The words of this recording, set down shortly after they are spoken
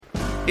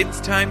It's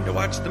time to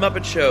watch The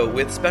Muppet Show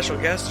with special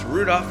guest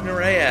Rudolph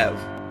Nureyev.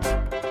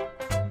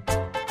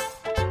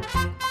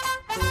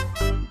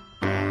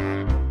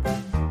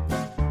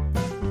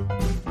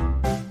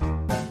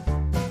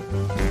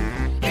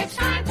 It's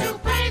time to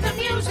play the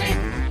music.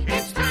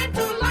 It's time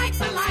to light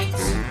the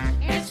lights.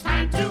 It's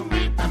time to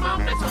meet the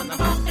Muppets on The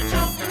Muppet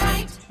Show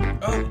tonight.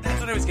 Oh, that's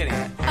what I was getting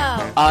at.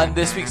 Oh. On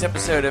this week's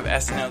episode of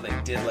SNL,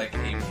 they did like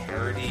a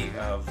parody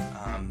of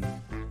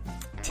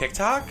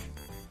TikTok.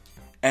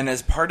 And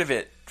as part of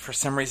it, for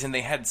some reason,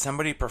 they had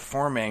somebody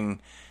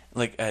performing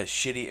like a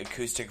shitty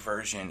acoustic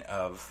version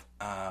of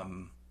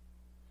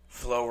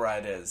Flo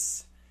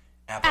Rida's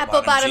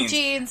Apple Bottom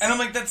Jeans. And I'm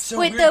like, that's so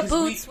with weird. With the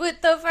boots,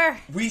 with the fur.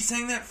 We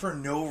sang that for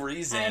no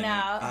reason I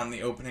know. on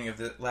the opening of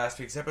the last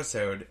week's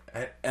episode.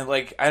 And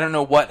like, I don't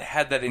know what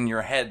had that in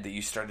your head that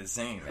you started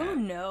singing that. Who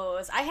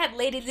knows? I had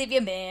ladies leave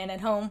your man at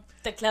home.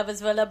 The club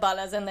is full of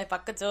ballers and they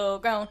fucking so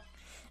grown.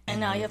 And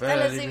now your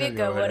fellas leave your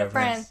girl with a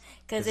friend.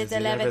 Cause it's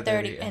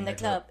 11:30 and the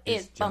club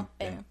is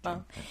bumping.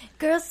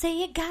 Girls say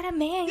you got a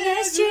man,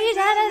 yes, she's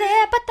out of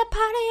there, but the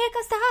party ain't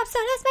gonna stop, so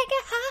let's make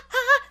it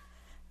hot.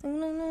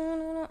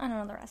 No, I don't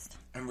know the rest.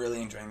 I'm really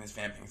enjoying this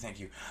vamping, thank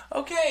you.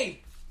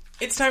 Okay,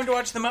 it's time to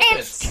watch The Muppets.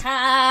 It's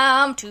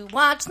time to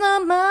watch The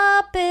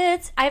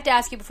Muppets. I have to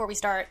ask you before we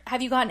start,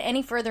 have you gotten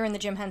any further in the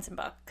Jim Henson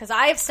book? Because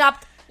I have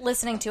stopped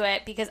listening to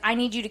it because I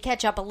need you to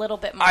catch up a little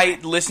bit more. I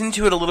listened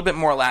to it a little bit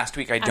more last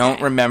week. I don't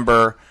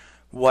remember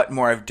what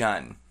more I've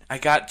done. I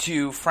got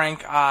to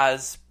Frank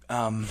Oz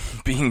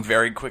being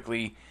very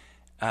quickly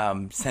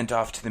sent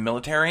off to the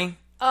military.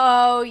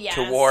 Oh, yes.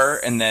 To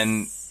war, and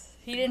then...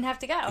 He didn't have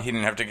to go. He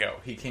didn't have to go.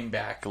 He came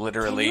back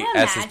literally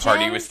as his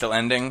party was still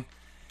ending.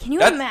 Can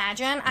you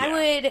imagine? Yeah.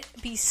 I would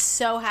be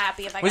so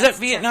happy if I Was that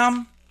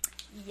Vietnam?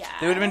 Yeah.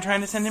 They would have been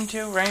trying to send him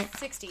to, right?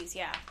 60s,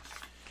 yeah.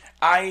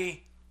 I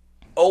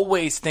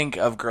always think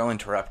of Girl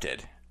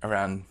Interrupted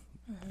around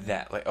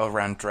that, like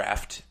around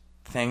draft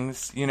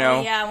things, you know?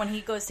 Oh, yeah, when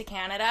he goes to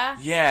Canada.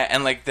 Yeah,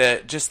 and like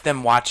just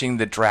them watching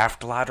the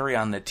draft lottery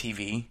on the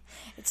TV.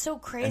 It's so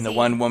crazy. And the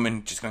one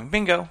woman just going,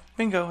 bingo,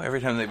 bingo,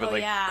 every time they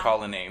would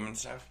call a name and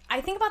stuff.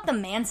 I think about the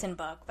Manson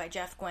book by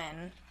Jeff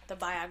Gwynne, the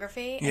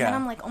biography, and then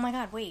I'm like, oh my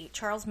god, wait,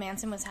 Charles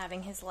Manson was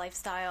having his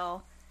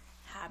lifestyle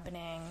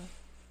happening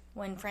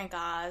when Frank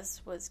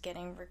Oz was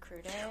getting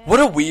recruited. What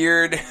a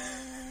weird...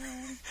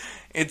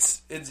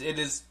 It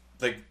is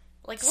like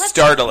let's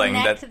startling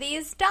that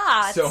these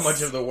dots. So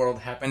much of the world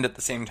happened at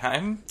the same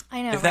time.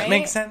 I know, if that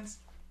makes sense.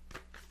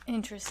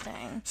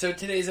 Interesting. So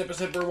today's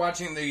episode, we're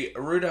watching the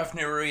Rudolph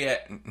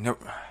Nureyev.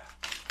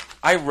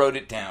 I wrote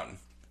it down.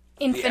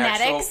 In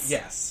phonetics?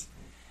 Yes.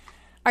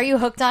 Are you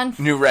hooked on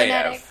Nureyev.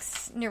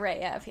 Phonetics?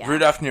 Nureyev, yeah.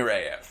 Rudolph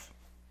Nureyev.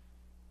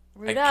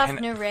 Rudolph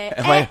Nureyev.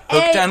 Am I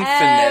hooked on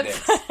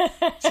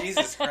phonetics?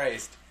 Jesus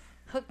Christ.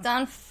 Hooked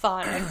on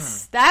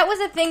phonics. That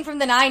was a thing from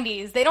the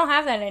 90s. They don't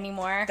have that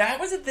anymore. That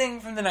was a thing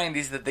from the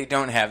 90s that they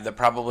don't have. That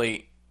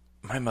probably...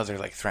 My mother,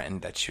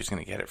 threatened that she was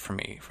going to get it for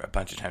me for a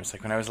bunch of times.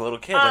 When I was a little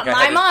kid.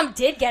 My mom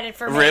did get it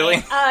for me.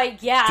 Really?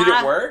 Yeah. Did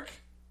it work?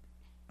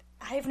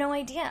 I have no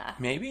idea.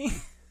 Maybe?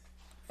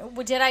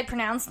 Did I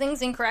pronounce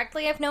things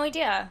incorrectly? I have no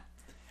idea.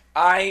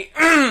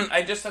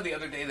 I just saw the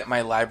other day that my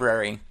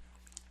library,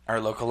 our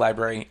local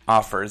library,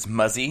 offers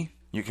Muzzy.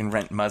 You can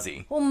rent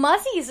Muzzy. Well,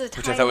 Muzzy is timeless.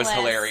 Which I thought was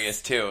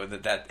hilarious, too.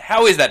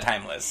 How is that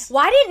timeless?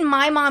 Why didn't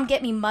my mom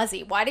get me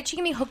Muzzy? Why did she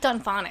get me hooked on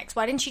phonics?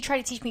 Why didn't she try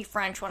to teach me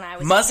French when I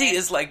was Muzzy a kid?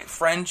 is like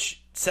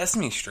French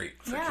Sesame Street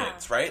for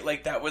kids, right?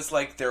 That was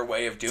their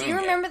way of doing it. Do you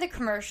remember the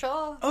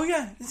commercial? Oh,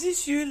 yeah.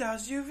 This you la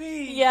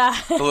vie. Yeah.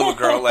 The little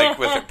girl,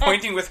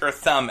 pointing with her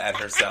thumb at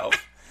herself.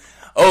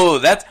 Oh,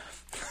 that's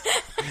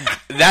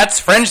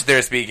French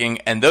they're speaking,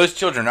 and those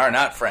children are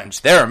not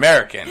French. They're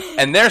American,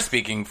 and they're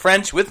speaking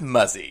French with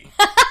Muzzy.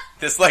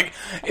 This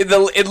it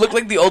looked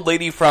like the old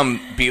lady from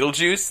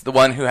Beetlejuice, the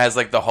one who has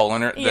the hole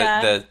in her,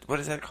 the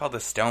what is that called, the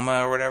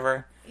stoma or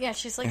whatever? Yeah,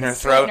 she's in her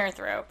throat. In her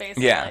throat,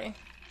 basically. Yeah,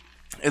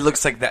 it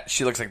looks like that.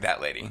 She looks like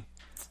that lady.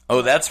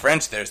 Oh, that's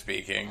French they're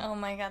speaking. Oh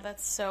my god,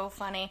 that's so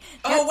funny.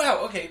 Oh wow,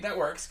 okay, that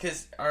works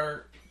because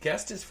our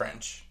guest is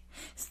French.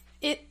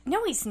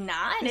 No, he's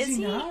not. Is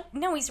he? Not?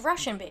 No, he's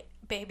Russian,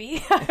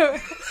 baby.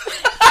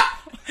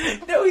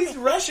 No, he's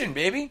Russian,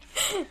 baby.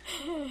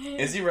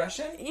 Is he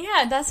Russian?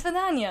 Yeah, that's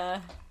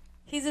Vidania.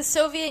 He's a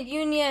Soviet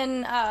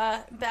Union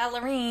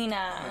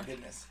ballerina. Oh, my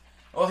goodness.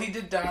 Well, he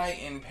did die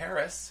in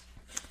Paris.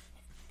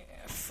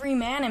 Free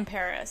Man in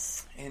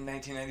Paris. In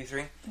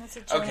 1993? That's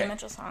a Joni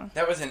Mitchell song.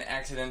 That was an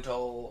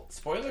accidental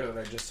spoiler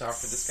that I just saw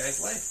for this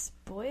guy's life.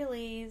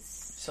 Spoilies.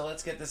 So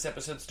let's get this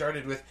episode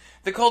started with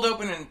the cold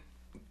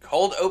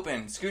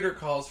open. Scooter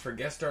calls for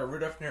guest star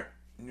Rudolph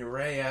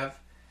Nureyev.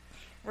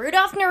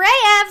 Rudolph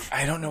Nureyev!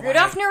 I don't know why.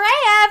 Rudolph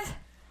Nureyev!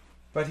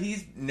 But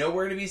he's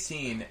nowhere to be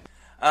seen.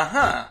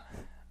 Uh-huh.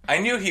 I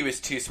knew he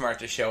was too smart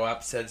to show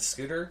up, said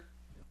Scooter.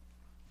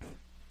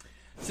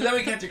 So then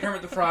we get to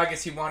Kermit the Frog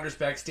as he wanders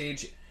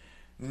backstage,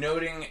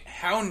 noting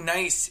how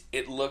nice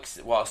it looks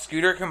while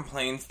Scooter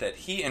complains that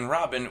he and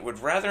Robin would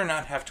rather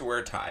not have to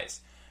wear ties.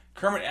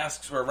 Kermit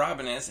asks where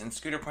Robin is, and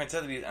Scooter points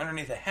out that he's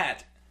underneath a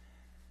hat.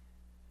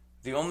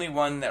 The only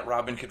one that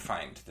Robin could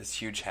find, this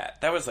huge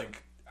hat. That was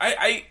like...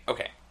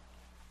 Okay.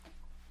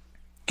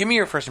 Give me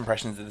your first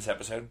impressions of this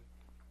episode,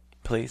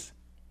 please.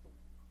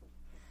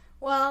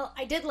 Well,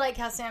 I did like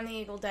how Sam the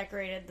Eagle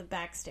decorated the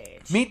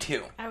backstage. Me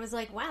too. I was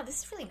like, wow, this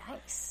is really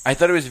nice. I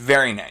thought it was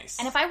very nice.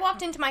 And if I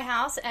walked into my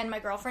house and my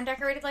girlfriend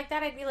decorated like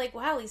that, I'd be like,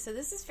 wow, Lisa,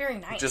 this is very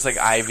nice. Just like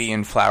ivy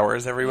and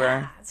flowers everywhere.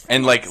 Yeah, it's very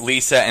and like nice.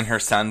 Lisa and her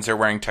sons are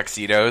wearing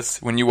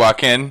tuxedos when you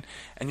walk in,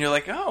 and you're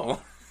like,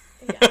 oh.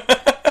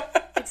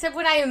 Except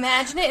when I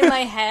imagine it in my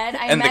head,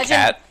 And the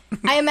cat.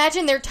 I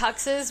imagine their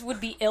tuxes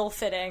would be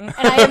ill-fitting.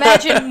 And I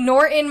imagine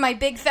Norton, my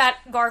big fat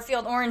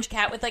Garfield orange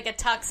cat, with like a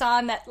tux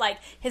on that like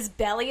his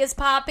belly is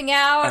popping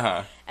out.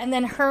 Uh-huh. And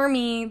then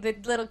Hermie, the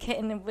little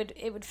kitten,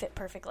 it would fit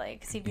perfectly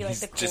because he'd be like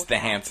He's the cool just the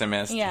cat.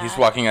 handsomest. Yeah. He's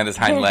walking on his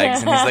hind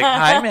legs, and he's like,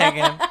 hi,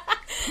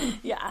 Megan.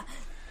 Yeah.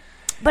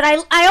 But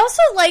I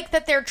also like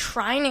that they're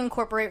trying to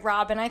incorporate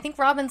Robin. I think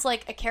Robin's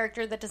like a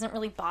character that doesn't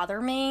really bother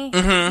me.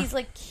 Mm-hmm. He's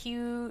like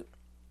cute.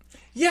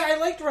 Yeah, I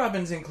liked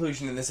Robin's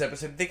inclusion in this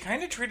episode. They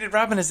kind of treated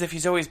Robin as if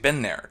he's always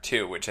been there,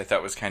 too, which I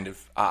thought was kind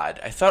of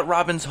odd. I thought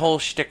Robin's whole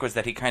shtick was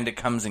that he kind of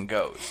comes and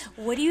goes.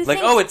 What do you like,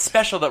 think? oh, it's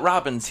special that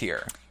Robin's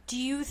here. Do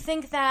you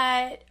think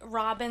that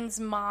Robin's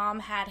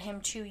mom had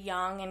him too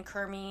young and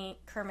Kermit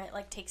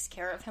like takes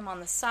care of him on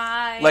the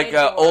side? Like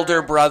or-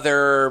 older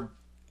brother,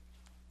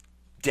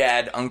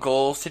 dad,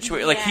 uncle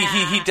situation. Like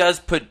he does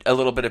put a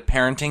little bit of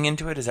parenting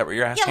into it. Is that what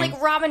you're Yeah, asking?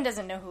 like Robin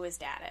doesn't know who his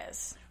dad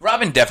is.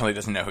 Robin definitely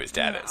doesn't know who his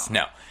dad is.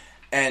 No.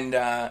 And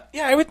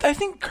I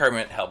think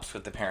Kermit helps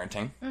with the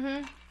parenting.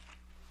 Mm-hmm.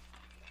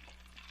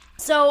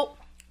 So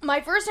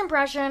my first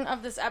impression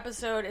of this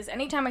episode is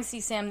anytime I see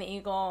Sam the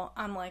Eagle,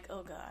 I'm like,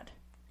 oh god.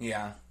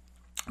 Yeah.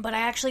 But I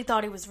actually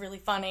thought he was really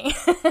funny.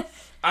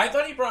 I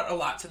thought he brought a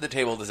lot to the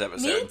table this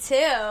episode. Me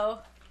too.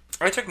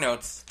 I took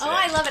notes today. Oh,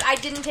 I love it. I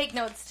didn't take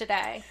notes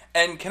today.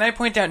 And can I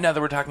point out, now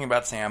that we're talking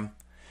about Sam,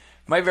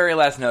 my very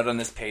last note on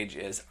this page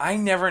is, I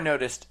never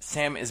noticed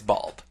Sam is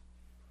bald.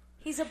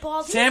 He's a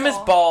bald Sam eagle.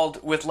 is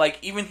bald with, like,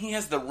 even he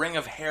has the ring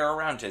of hair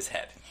around his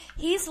head.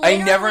 He's I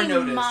literally never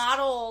noticed.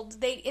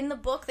 modeled. In the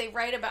book, they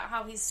write about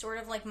how he's sort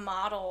of like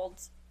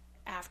modeled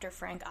after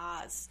Frank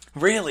Oz.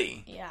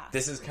 Really? Yeah.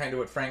 This is kind of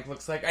what Frank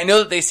looks like? I know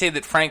that they say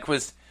that Frank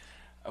was...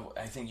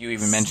 I think you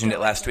even mentioned it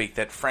last week,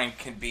 that Frank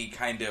can be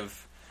kind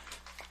of,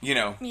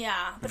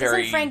 Yeah, but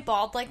very... isn't Frank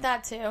bald like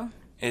that too?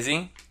 Is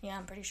he? Yeah,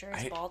 I'm pretty sure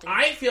he's bald.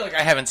 I feel like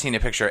I haven't seen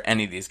a picture of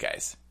any of these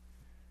guys.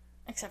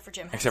 Except for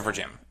Jim. Except for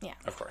Jim. Yeah.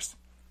 Of course.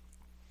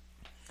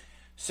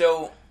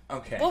 So,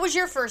 okay. What was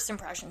your first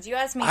impressions? You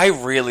asked me. I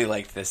really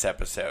liked this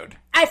episode.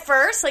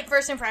 First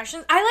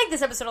impressions? I like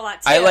this episode a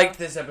lot too. I liked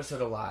this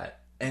episode a lot.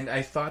 And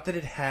I thought that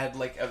it had,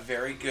 like, a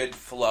very good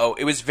flow.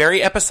 It was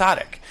very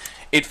episodic.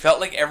 It felt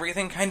like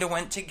everything kind of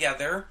went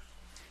together.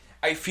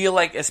 I feel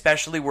like,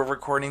 especially, we're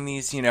recording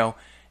these,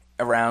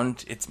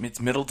 around, it's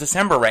middle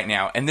December right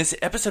now. And this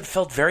episode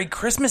felt very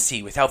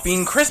Christmassy without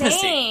being Christmassy.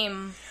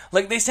 Same.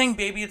 Like, they sang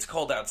Baby It's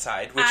Cold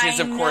Outside, which is,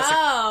 of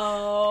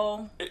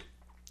course...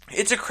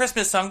 It's a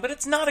Christmas song, but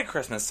it's not a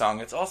Christmas song.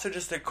 It's also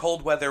just a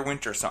cold weather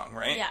winter song,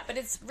 right? Yeah, but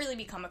it's really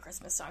become a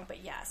Christmas song,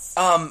 but yes.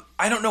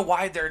 I don't know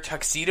why their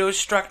tuxedos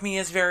struck me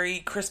as very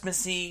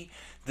Christmassy.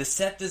 The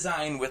set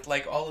design with,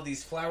 like, all of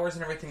these flowers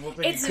and everything looked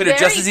like it could have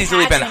just as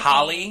easily been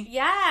holly.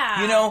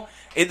 Yeah.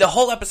 The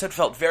whole episode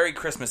felt very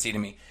Christmassy to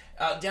me.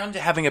 Down to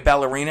having a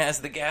ballerina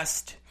as the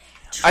guest.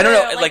 True, I don't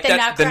know, like the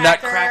that, the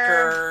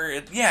Nutcracker.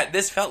 Nutcracker. Yeah,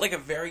 this felt like a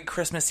very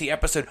Christmassy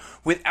episode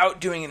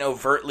without doing an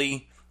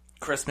overtly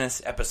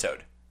Christmas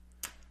episode.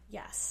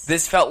 Yes.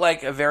 This felt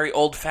like a very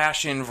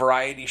old-fashioned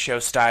variety show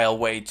style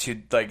way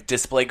to, like,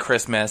 display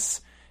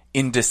Christmas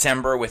in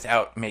December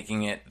without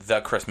making it the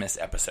Christmas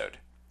episode.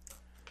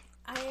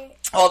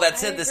 All that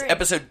said, this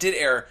episode did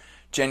air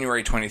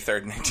January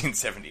 23rd,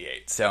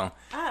 1978. So,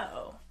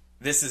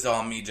 this is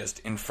all me just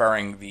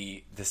inferring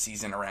the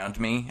season around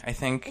me, I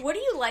think. What do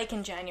you like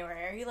in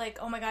January? Are you like,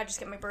 oh my god, just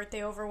get my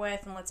birthday over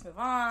with and let's move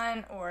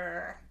on?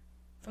 Or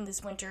from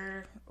this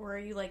winter? Or are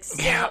you like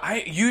still... Yeah,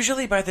 I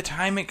usually by the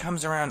time it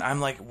comes around,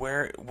 I'm like,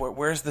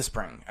 where's the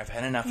spring? I've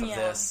had enough of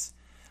this.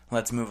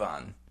 Let's move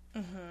on.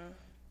 Mm-hmm.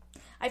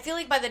 I feel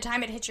like by the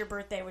time it hits your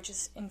birthday, which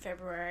is in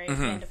February, the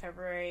end of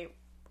February,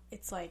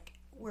 it's like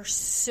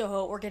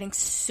we're getting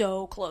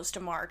so close to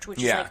March,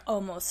 which is like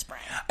almost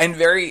spring. And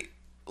very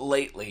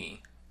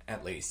lately,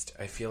 at least,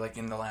 I feel like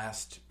in the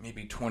last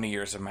maybe 20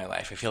 years of my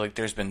life, I feel like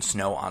there's been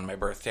snow on my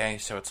birthday,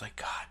 so it's like,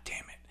 god damn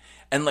it.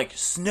 And like,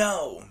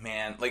 snow,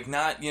 man. Like,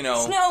 not,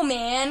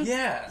 Snowman.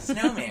 Yeah,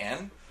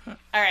 snowman. All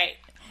right.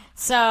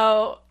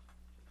 So,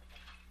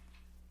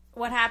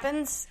 what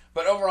happens?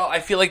 But overall, I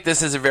feel like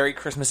this is a very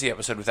Christmassy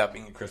episode without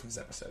being a Christmas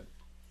episode.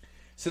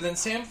 So then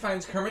Sam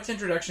finds Kermit's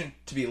introduction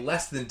to be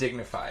less than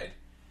dignified.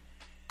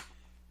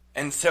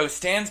 And so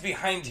stands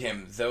behind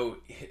him, though,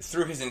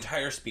 through his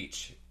entire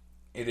speech.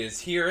 It is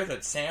here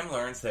that Sam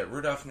learns that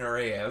Rudolf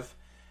Nureyev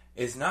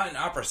is not an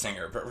opera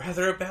singer, but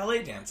rather a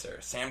ballet dancer.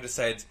 Sam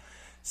decides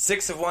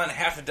 6 of one,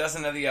 half a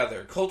dozen of the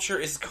other. Culture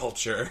is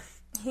culture.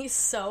 He's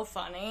so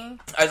funny.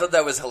 I thought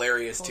that was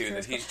hilarious, too,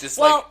 that he's just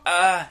Well,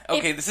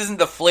 okay, this isn't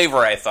the flavor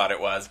I thought it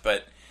was,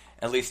 but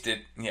at least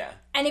yeah.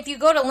 And if you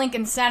go to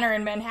Lincoln Center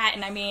in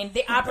Manhattan, I mean,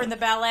 the opera and the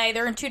ballet,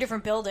 they're in two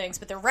different buildings,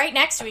 but they're right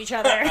next to each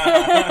other.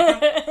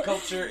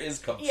 Culture is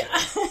culture.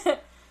 Yeah.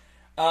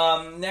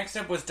 Next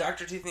up was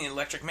Dr. Teeth and the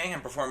Electric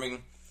Mayhem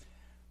performing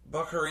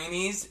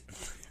Boccherini's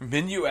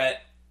Minuet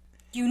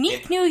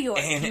Unique New York.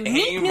 in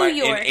Unique New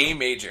York. in A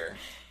major.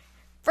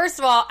 First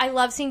of all, I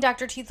love seeing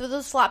Dr. Teeth with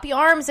those floppy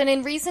arms, and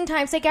in recent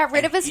times they got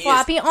rid of his He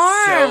floppy is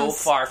arms. so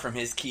far from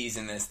his keys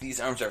in this. These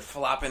arms are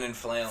flopping and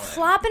flailing.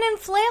 Flopping and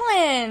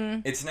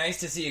flailing. It's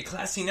nice to see a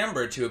classy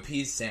number to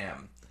appease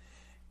Sam.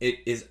 It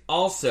is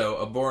also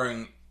a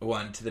boring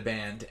one to the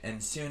band,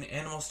 and soon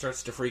Animal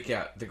starts to freak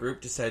out. The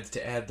group decides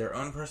to add their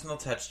own personal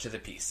touch to the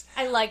piece.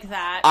 I like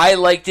that. I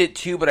liked it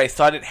too, but I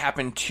thought it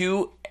happened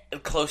too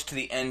close to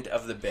the end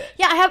of the bit.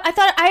 Yeah,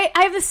 I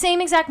have the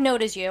same exact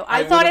note as you.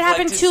 I thought it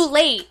happened too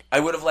late. I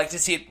would have liked to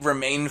see it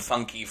remain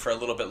funky for a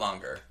little bit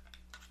longer.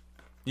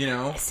 You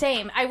know?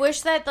 Same. I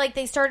wish that like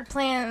they started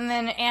playing and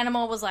then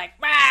Animal was like,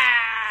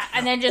 "Rah!"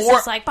 and then just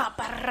was like, "Ba,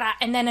 ba, rah,"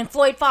 and then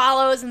Floyd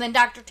follows, and then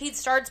Dr. Teeth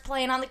starts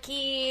playing on the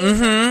keys.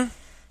 Mm-hmm.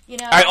 You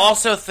know? I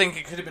also think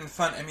it could have been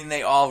fun. I mean,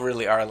 they all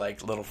really are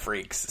like little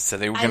freaks, so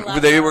they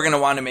were gonna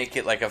want to make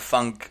it like a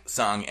funk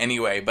song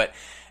anyway. But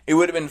it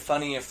would have been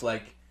funny if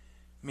like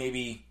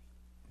maybe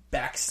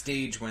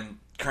backstage when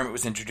Kermit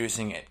was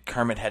introducing it,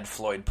 Kermit had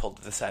Floyd pulled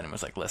to the side and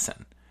was like,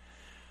 "Listen,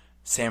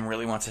 Sam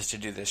really wants us to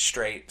do this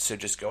straight, so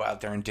just go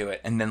out there and do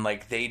it." And then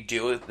like they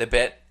do the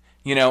bit,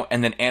 you know,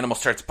 and then Animal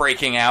starts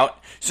breaking out.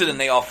 So then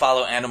they all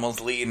follow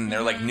Animal's lead and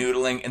they're like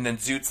noodling, and then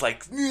Zoot's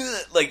like,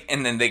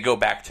 and then they go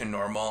back to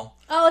normal.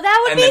 Oh, that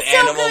would And be then so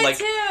Animal, good like,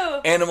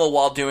 too. Animal,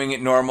 while doing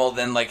it normal,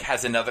 then like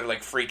has another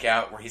like freak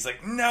out where he's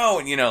like, no,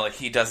 and you know, like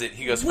he does it,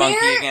 he goes funky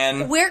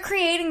again. We're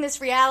creating this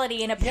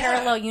reality in a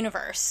parallel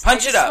universe.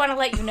 Punch it up. I just want to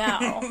let you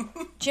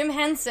know. Jim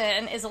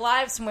Henson is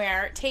alive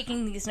somewhere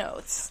taking these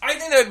notes. I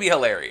think that would be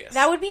hilarious.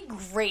 That would be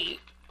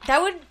great.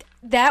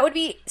 That would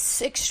be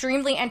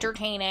extremely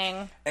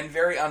entertaining. And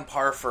very on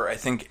par for, I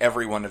think,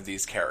 every one of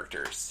these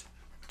characters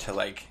to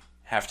like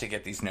have to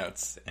get these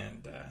notes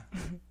and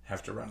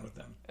have to run with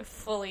them. I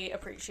fully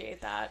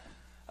appreciate that.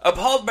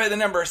 Appalled by the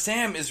number,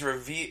 Sam is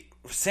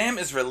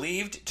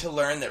relieved to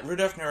learn that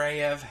Rudolph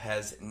Nureyev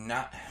has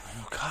not...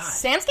 Oh, God.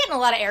 Sam's getting a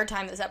lot of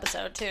airtime this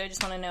episode, too. I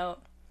just want to note.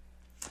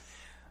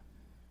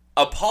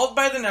 Appalled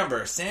by the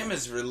number, Sam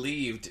is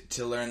relieved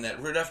to learn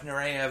that Rudolph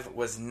Nureyev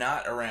was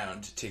not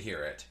around to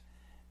hear it.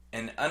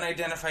 An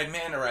unidentified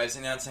man arrives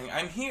announcing,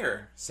 "I'm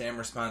here." Sam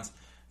responds,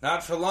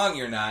 "Not for long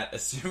you're not,"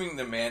 assuming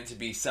the man to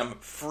be some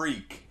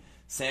freak.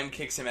 Sam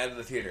kicks him out of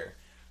the theater.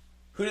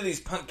 "Who do these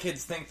punk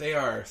kids think they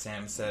are?"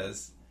 Sam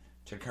says.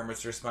 To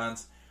Kermit's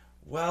response,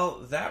 "Well,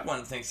 that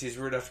one thinks he's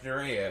Rudolph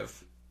Nureyev.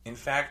 In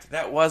fact,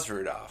 that was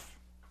Rudolph."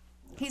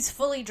 He's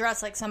fully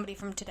dressed like somebody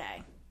from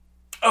today.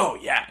 Oh,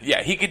 yeah.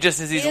 Yeah, he could just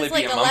as easily he has,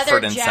 like, be a a Mumford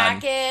leather and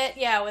jacket,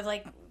 Son. yeah, with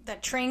like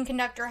that train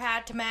conductor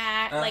hat to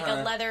match, like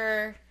a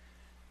leather...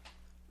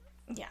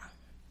 Yeah.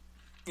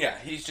 Yeah,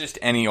 he's just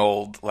any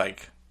old,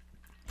 like,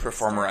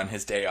 performer on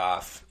his day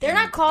off. They're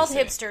not called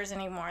hipsters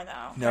anymore,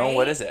 though. No, right?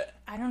 what is it?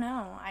 I don't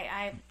know.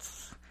 I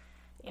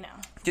you know.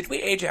 Did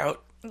we age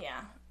out?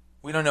 Yeah.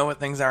 We don't know what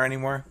things are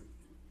anymore?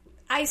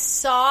 I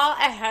saw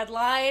a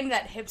headline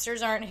that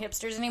hipsters aren't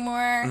hipsters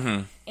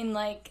anymore. In,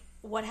 like,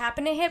 what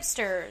happened to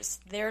hipsters?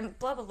 They're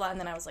blah, blah, blah. And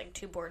then I was, like,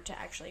 too bored to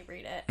actually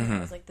read it. And I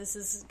was like, this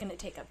is going to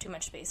take up too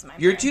much space in my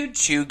You're brain.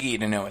 too chuggy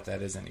to know what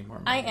that is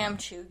anymore. I am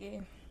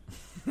chuggy.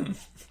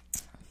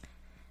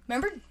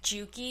 Remember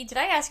Juki? Did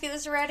I ask you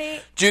this already?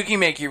 Juki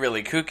make you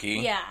really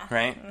kooky. Yeah.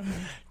 Right?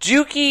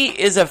 Juki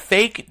is a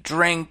fake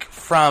drink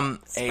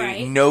from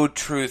Sprite?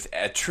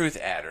 a truth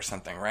ad or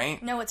something,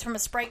 right? No, it's from a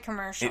Sprite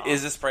commercial. It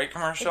is a Sprite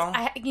commercial?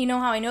 You know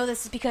how I know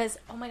this is because,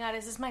 oh my god,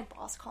 is this my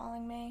boss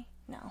calling me?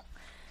 No.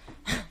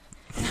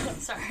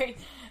 Sorry.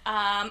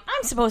 I'm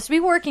supposed to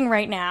be working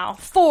right now.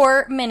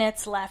 4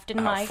 minutes left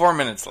in my... 4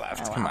 minutes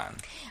left. Oh, Come wow.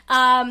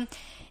 on.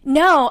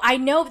 No, I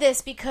know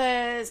this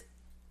because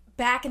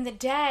back in the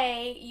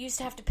day, you used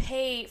to have to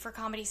pay for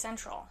Comedy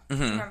Central. Do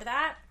you remember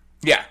that?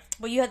 Yeah.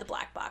 Well, you had the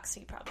black box, so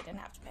you probably didn't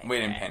have to pay. We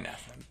for didn't it. pay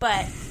nothing.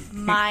 But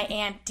my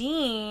Aunt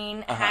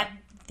Dean had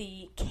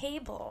the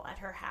cable at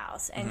her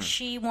house, and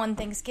she, one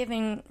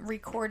Thanksgiving,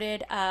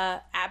 recorded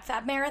a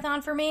AbFab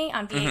marathon for me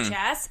on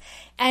VHS,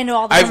 and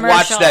all the commercials. I've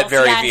watched that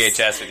very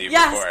VHS with you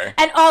before.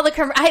 And all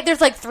the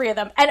there's like 3 of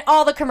them, and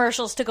all the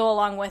commercials to go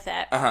along with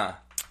it.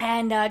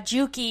 And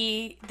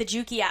Juki, the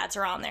Juki ads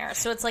are on there.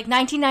 So it's like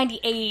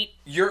 1998.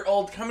 Your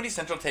old Comedy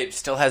Central tape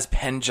still has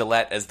Penn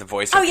Jillette as the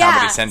voice of Oh, yeah.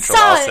 Comedy Central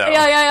Solid. also.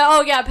 Yeah.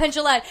 Oh, yeah. Penn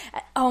Jillette.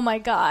 Oh, my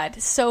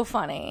God. So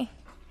funny.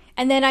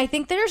 And then I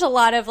think there's a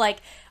lot of, like,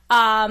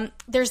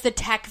 there's the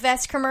Tech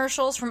Vest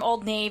commercials from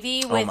Old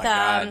Navy with, oh, my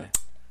God.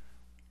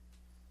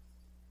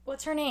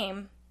 What's her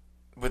name?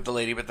 With the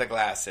lady with the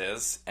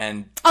glasses.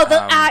 And Oh,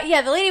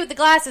 the lady with the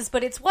glasses,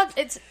 but it's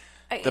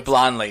the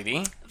blonde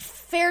lady.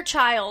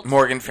 Fairchild.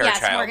 Morgan Fairchild.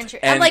 Yes, Morgan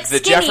Fairchild. And like the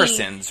skinny.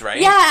 Jeffersons, right?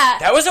 Yeah.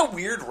 That was a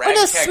weird Or ragtag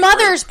the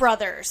Smothers group.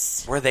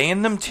 brothers. Were they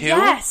in them too?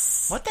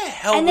 Yes. What the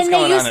hell And was then they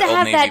going used on to at Old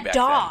have Navy that back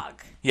dog.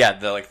 then? Yeah,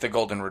 the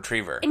golden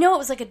retriever. No, it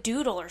was like a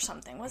doodle or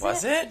something.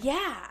 Was it?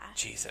 Yeah.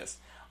 Jesus.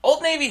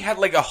 Old Navy had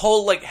like a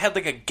whole had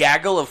a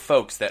gaggle of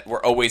folks that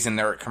were always in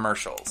their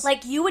commercials.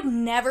 Like, you would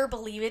never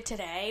believe it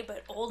today,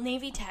 but Old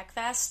Navy Tech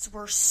Fests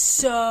were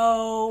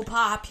so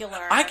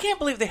popular. I can't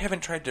believe they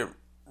haven't tried to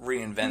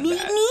reinvent Me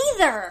that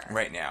neither.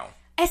 right now.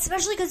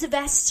 Especially because the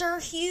vests are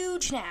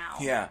huge now.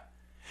 Yeah.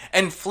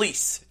 And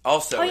fleece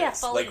also Oh, yeah, is.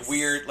 fleece. Like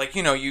weird, like,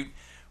 you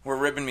were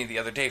ribbing me the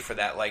other day for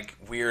that, like,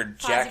 weird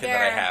Fozzie jacket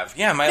that I Bear. have.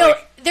 Yeah, No,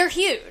 they're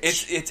huge.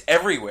 it's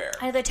everywhere.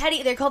 And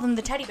they call them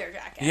the teddy bear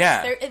jackets.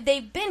 Yeah.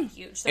 They've been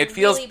huge. They're It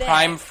feels really big.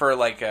 prime for,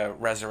 like, a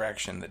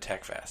resurrection, the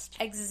Tech Fest.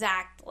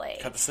 Exactly.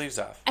 Cut the sleeves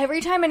off.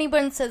 Every time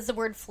anyone says the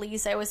word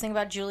fleece, I always think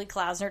about Julie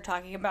Klausner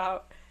talking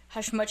about how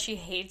much she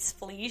hates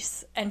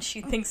fleece, and she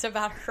thinks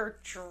about her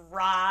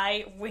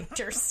dry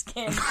winter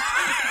skin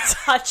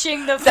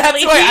touching the fleece.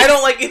 That's why I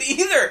don't like it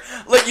either.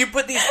 Like, you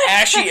put these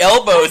ashy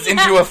elbows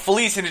into a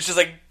fleece, and it's just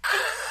like...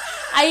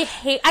 I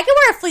can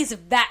wear a fleece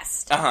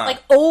vest,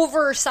 like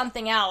over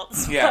something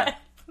else. Yeah.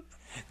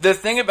 The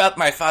thing about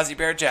my Fozzie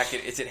Bear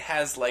jacket is it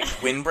has, like,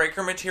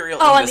 windbreaker material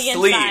Oh, in on the the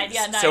sleeves. inside.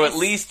 Yeah, nice. So at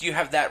least you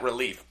have that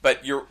relief.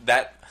 But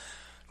that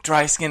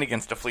dry skin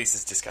against a fleece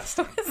is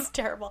disgusting. This is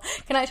terrible.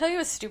 Can I tell you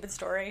a stupid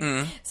story?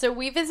 Mm-hmm. So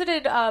we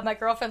visited my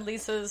girlfriend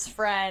Lisa's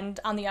friend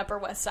on the Upper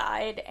West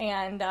Side,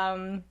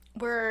 and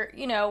we're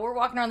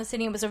walking around the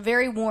city. It was a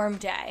very warm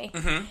day,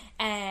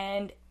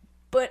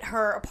 but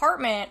her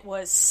apartment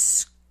was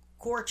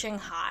scorching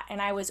hot, and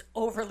I was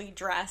overly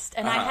dressed,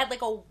 and I had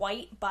like a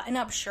white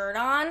button-up shirt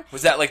on.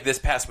 Was that, like, this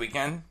past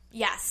weekend?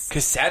 Yes,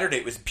 Because Saturday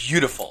it was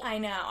beautiful. I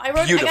know. I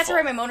got to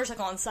ride my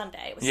motorcycle on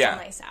Sunday. It was so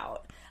nice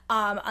out.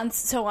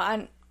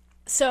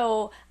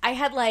 So I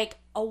had like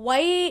a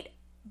white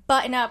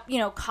button-up,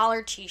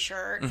 collar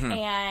T-shirt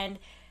and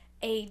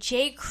a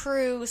J.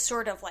 Crew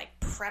sort of like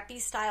preppy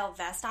style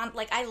vest on.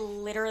 Like, I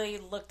literally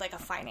looked like a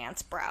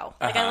finance bro.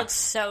 Like, I looked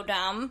so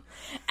dumb,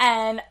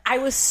 and I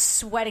was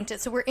sweating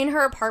so we're in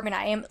her apartment.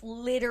 I am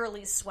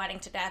literally sweating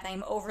to death. I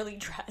am overly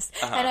dressed,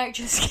 and I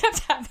just kept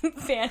having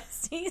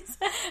fantasies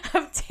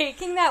of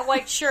taking that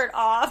white shirt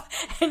off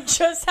and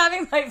just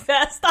having my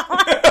vest on,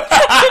 with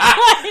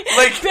my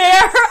Like-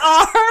 bare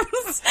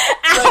arms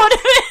out of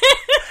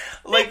it.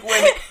 Like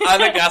when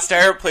Anna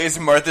Gasteyer plays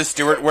Martha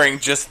Stewart wearing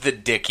just the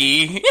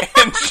dickie,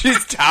 and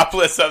she's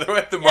topless,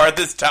 otherwise the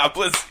Martha's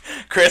topless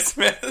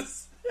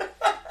Christmas.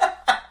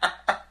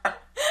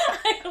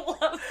 I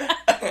love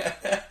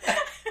that.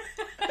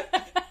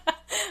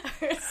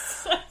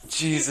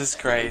 Jesus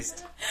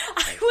Christ.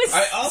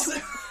 I also...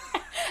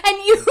 and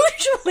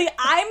usually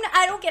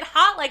I don't get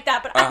hot like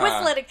that, but I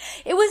was letting,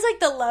 it was like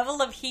the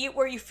level of heat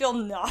where you feel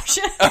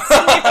nauseous.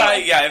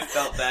 Yeah, I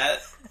felt that.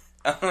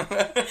 Oh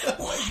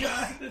my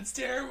god, that's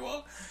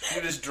terrible.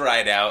 You just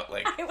dried out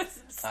like I was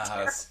a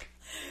husk.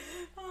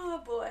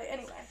 Oh boy.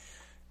 Anyway.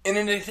 In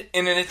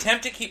an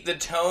attempt to keep the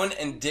tone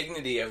and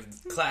dignity of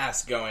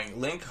class going,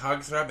 Link,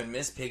 Hogthrob, and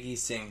Miss Piggy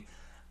sing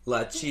La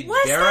Was that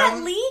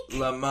Chiderum Leek?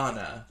 La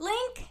Mana.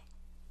 Link?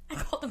 I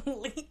called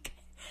him Link.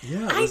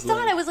 Yeah, I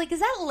thought, I was like, is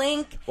that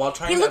Link? While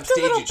trying He to looked a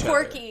upstage little each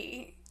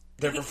porky.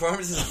 Their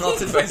performance is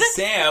halted by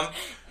Sam,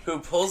 who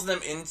pulls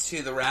them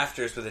into the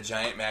rafters with a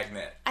giant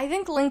magnet. I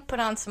think Link put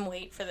on some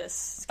weight for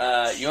this.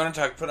 You want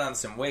to put on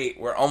some weight?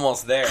 We're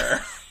almost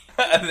there.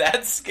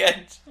 That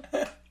sketch.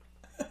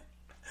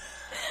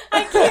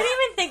 I can't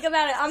even think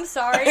about it. I'm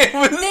sorry.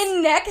 The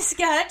next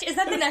sketch. Is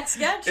that the next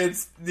sketch?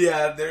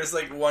 There's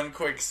like one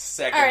quick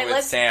second All right,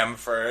 with Sam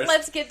first.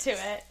 Let's get to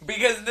it.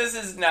 Because this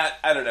is not,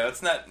 I don't know,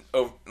 it's not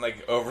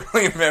like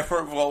overly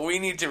memorable. We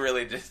need to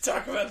really just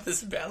talk about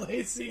this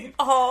ballet scene.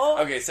 Oh,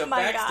 Okay, so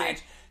my backstage,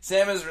 God.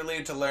 Sam is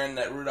relieved to learn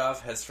that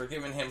Rudolph has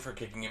forgiven him for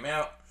kicking him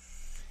out.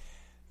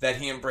 That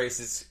he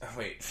embraces...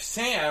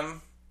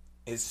 Sam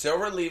is so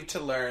relieved to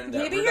learn that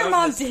Maybe Rudolph your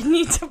mom has... did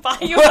need to buy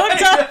you What?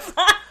 Hooked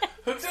on Phonics.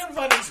 Hooked on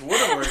Phonics would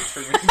have worked for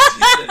me.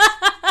 Jesus.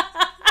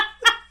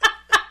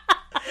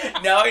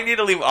 Now I need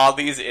to leave all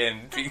these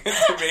in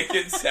because to make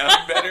it sound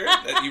better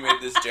that you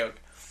made this joke.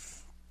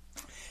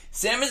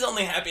 Sam is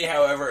only happy,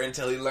 however,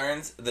 until he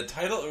learns the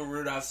title of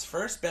Rudolph's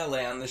first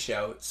ballet on the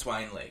show,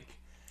 Swine Lake.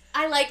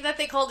 I like that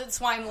they called it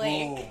Swine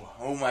Lake.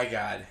 Oh my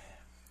god.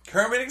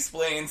 Kermit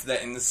explains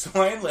that in the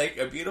Swine Lake,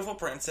 a beautiful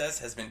princess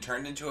has been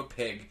turned into a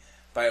pig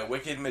by a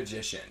wicked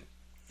magician.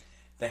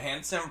 The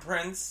handsome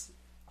prince,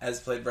 as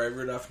played by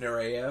Rudolph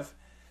Nureyev,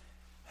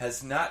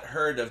 has not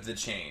heard of the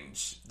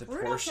change. The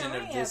Rudolph portion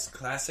of Nureyev. this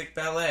classic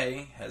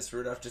ballet has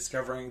Rudolph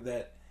discovering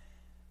that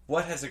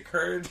what has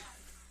occurred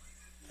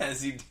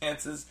as he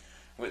dances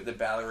with the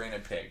ballerina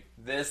pig.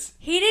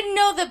 He didn't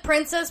know the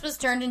princess was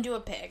turned into a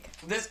pig.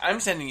 I'm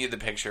sending you the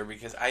picture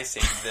because I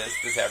saved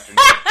this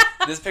afternoon.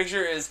 This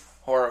picture is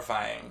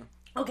horrifying.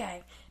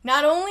 Okay.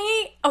 Not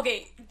only...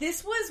 Okay,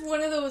 this was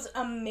one of those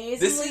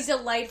amazingly,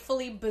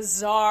 delightfully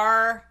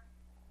bizarre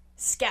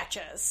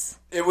sketches.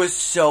 It was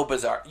so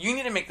bizarre. You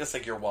need to make this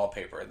like your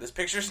wallpaper. This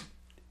picture's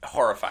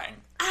horrifying.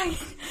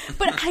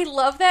 But I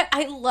love that.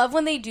 I love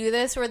when they do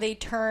this where they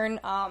turn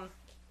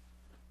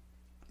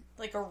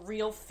like a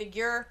real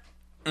figure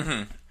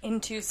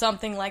into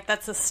something like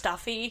that's a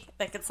stuffy,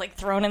 like it's like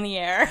thrown in the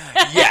air.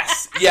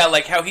 Yes. Yeah,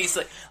 like how he's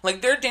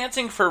like they're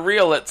dancing for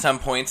real at some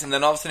points, and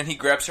then all of a sudden he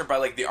grabs her by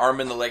like the arm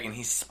and the leg, and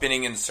he's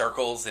spinning in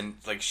circles, and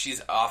like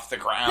she's off the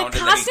ground. The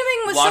and then costuming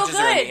he was so launches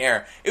her in good. the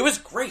air. It was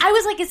great. I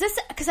was like, is this...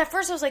 Because at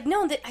first I was like,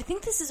 no, I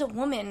think this is a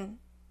woman.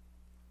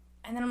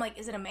 And then I'm like,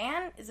 is it a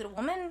man? Is it a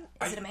woman?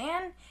 Is it a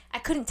man? I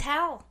couldn't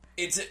tell.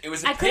 It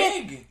was a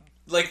pig.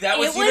 Like that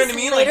was, It you know was what I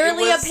mean?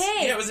 literally like, it was, a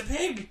pig. Yeah, it was a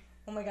pig.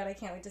 Oh my god, I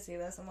can't wait to see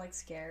this. I'm like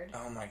scared.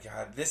 Oh my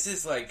god, this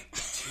is like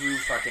too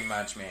fucking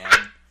much, man.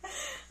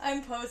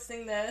 I'm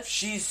posting this.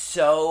 She's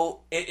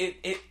so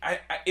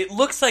it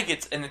looks like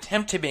it's an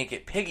attempt to make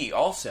it piggy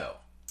also.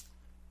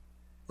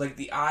 Like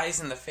the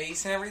eyes and the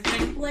face and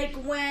everything. Like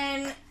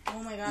when...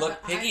 Oh my god.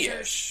 Look the eyes are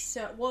piggy-ish.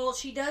 So, well,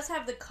 she does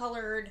have the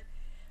colored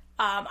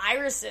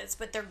irises,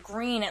 but they're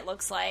green, it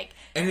looks like.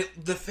 And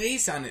the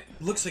face on it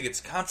looks like it's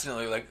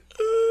constantly like...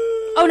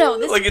 Oh no,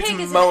 this like pig it's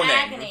is moaning, in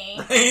agony.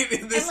 Right?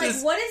 This and like,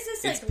 is, what is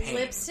this, it's like, pain.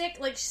 lipstick?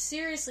 Like,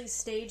 seriously,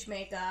 stage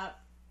makeup.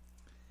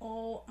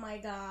 Oh my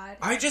god.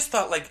 I just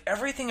thought, like,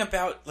 everything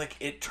about,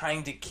 like,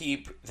 trying to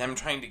keep,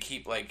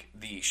 like,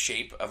 the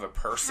shape of a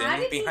person How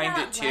did behind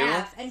he it, not too.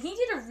 laugh? And he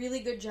did a really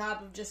good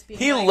job of just being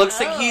He like,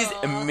 looks oh. like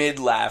he's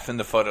mid-laugh in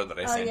the photo that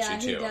I Oh sent yeah,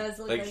 you, too. he does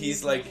look like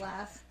he's, like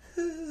laugh.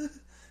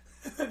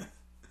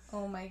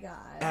 Oh my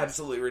god.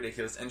 absolutely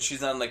ridiculous. And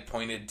she's on, like,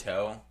 pointed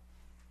toe.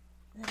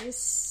 That is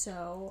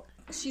so...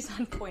 She's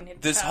on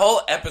pointed This toe.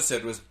 whole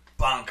episode was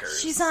bonkers.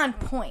 She's on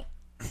point.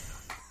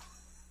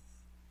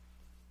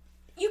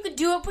 You could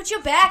do it, put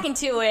your back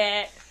into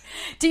it.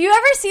 Do you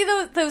ever see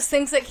those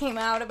things that came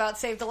out about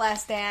Save the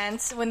Last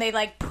Dance when they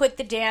like put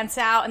the dance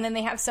out and then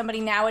they have somebody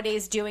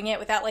nowadays doing it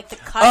without like the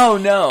cut? Oh,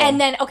 no. And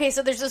then, okay,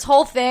 so there's this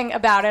whole thing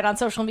about it on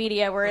social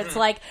media where it's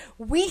like,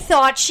 we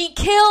thought she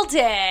killed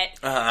it.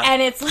 Uh-huh.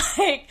 And it's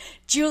like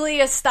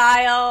Julia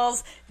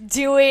Stiles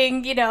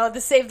doing, you know,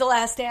 the Save the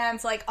Last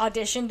Dance like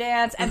audition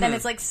dance. And then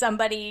it's like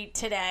somebody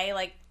today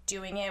like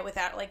doing it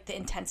without like the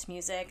intense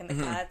music and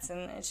the cuts.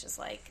 And it's just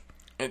like...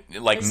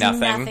 Like There's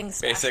nothing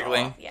special.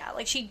 basically. Yeah,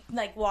 like she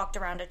like walked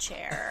around a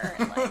chair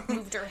and like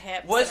moved her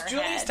hips. Was and her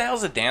Julia head.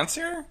 Stiles a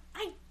dancer?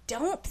 I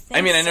don't think.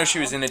 I mean, I know so. she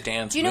was in a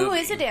dance Do you know movie.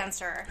 who is a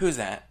dancer? Who's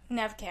that?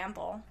 Nev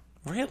Campbell.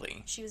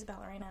 Really? She was a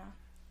ballerina.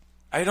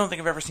 I don't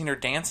think I've ever seen her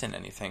dance in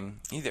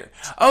anything either.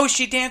 Oh,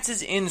 she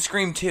dances in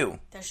Scream 2.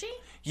 Does she?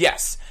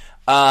 Yes.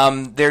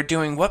 They're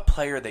doing... What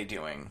play are they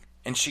doing?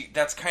 And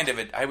that's kind of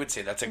I would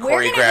say that's a We're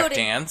gonna choreographed go to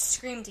dance.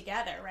 Scream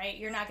together, right?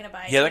 You're not gonna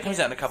buy. Yeah, that comes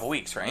out in a couple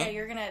weeks, Yeah, right?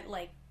 you're gonna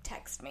like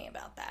text me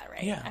about that,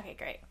 right? Yeah. Okay,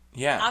 great.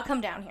 Yeah. I'll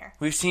come down here.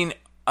 We've seen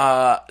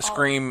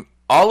Scream,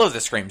 all of the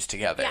Screams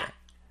together. Yeah.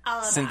 All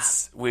of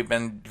Since we've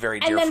been very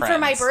that. dear And then friends. for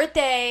my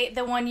birthday,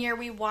 the one year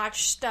we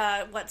watched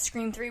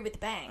Scream 3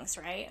 with bangs,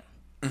 right?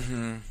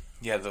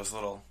 Yeah, those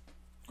little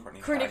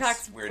Courtney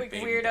Cox weird baby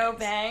weirdo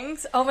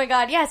bangs. Oh my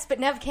god, yes, but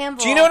Nev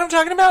Campbell. Do you know what I'm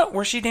talking about?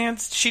 Where she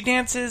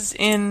dances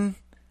in...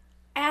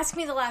 Ask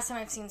me the last time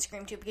I've seen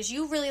Scream 2, because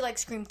you really like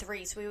Scream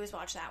 3, so we always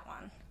watch that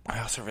one. I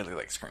also really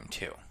like Scream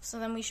 2. So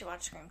then we should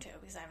watch Scream 2,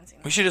 because I haven't seen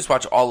We that. should just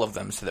watch all of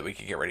them so that we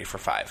could get ready for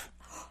 5.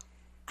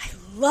 I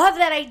love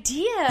that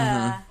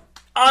idea!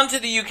 On to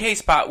the UK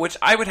spot, which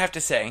I would have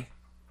to say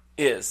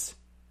is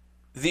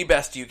the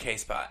best UK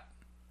spot.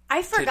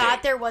 I forgot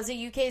date. there was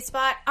a UK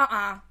spot.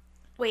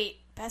 Wait,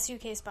 best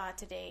UK spot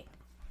to date.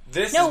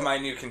 This No. is my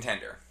new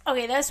contender.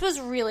 Okay, this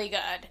was really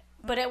good,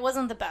 but it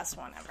wasn't the best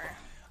one ever.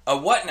 A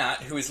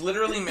whatnot who is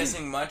literally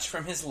missing much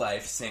from his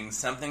life sings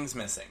Something's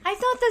Missing. I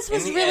thought this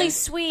was In the really end,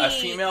 sweet. A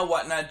female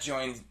whatnot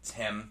joins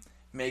him,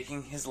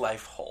 making his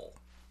life whole.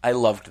 I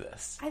loved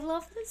this. I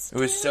love this It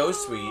was too. so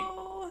sweet.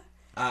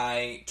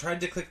 I tried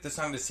to click the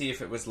song to see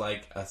if it was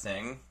like a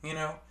thing, you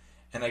know?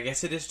 And I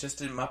guess it is just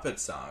a Muppet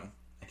song.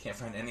 I can't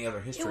find any other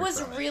history It was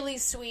from really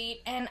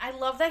sweet, and I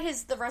love that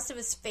the rest of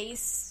his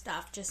face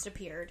stuff just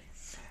appeared.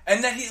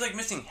 And then he's like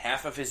missing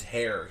half of his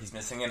hair. He's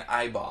missing an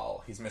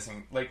eyeball. He's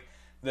missing, like,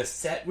 the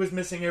set was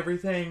missing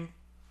everything.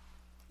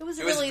 It was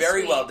It really was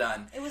very sweet. well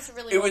done. It was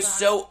really It well was done.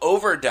 so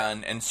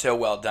overdone and so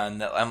well done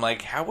that I'm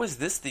like, how was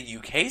this the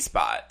UK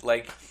spot?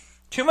 Like,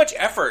 too much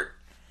effort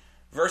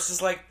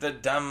versus, like, the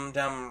dumb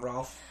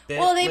Ralph bit.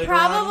 Well, they later on.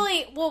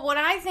 probably... Well, what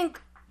I think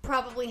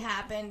probably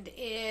happened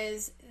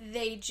is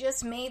they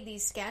just made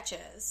these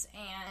sketches,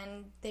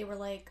 and they were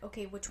like,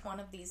 okay, which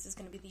one of these is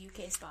going to be the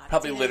UK spot?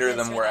 Probably It's either litter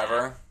this them or that.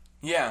 wherever.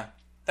 Yeah,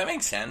 that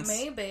makes sense.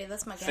 Maybe,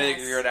 that's my guess.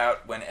 Figure it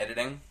out when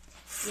editing.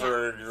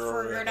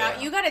 Figure it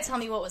out. You got to tell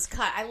me what was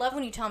cut. I love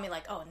when you tell me,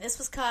 like, oh, and this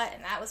was cut,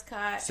 and that was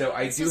cut. So and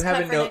I this do was have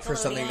cut a note for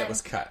something Nickelodeon. that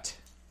was cut.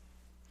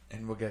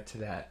 And we'll get to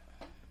that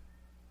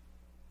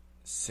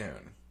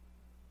soon.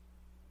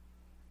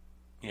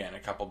 Yeah, in a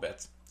couple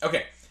bits.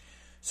 Okay,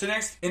 so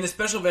next, in the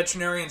Special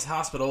Veterinarian's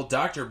Hospital,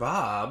 Dr.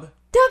 Bob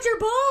Dr.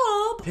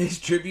 Bob! pays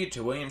tribute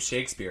to William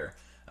Shakespeare.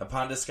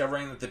 Upon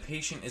discovering that the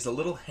patient is a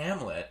little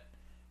Hamlet,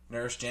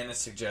 Nurse Janice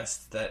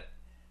suggests that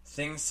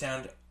things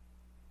sound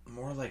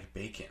more like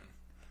bacon.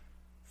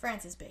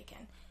 Francis Bacon.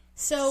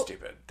 So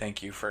Stupid.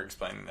 Thank you for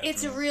explaining that.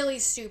 it's to me. really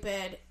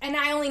stupid, and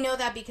I only know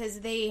that because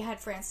they had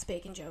Francis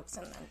Bacon jokes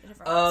in the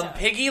different episodes.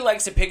 Piggy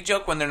likes a pig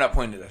joke when they're not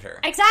pointed at her.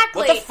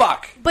 Exactly. What the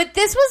fuck? But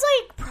this was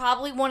like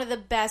probably one of the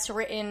best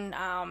written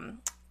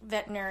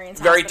veterinarians.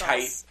 Very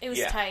hospitals. tight. It was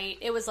Yeah. tight.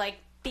 It was like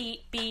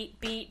beat,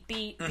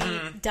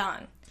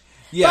 done.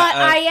 Yeah, But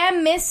I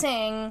am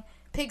missing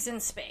Pigs in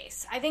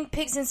Space. I think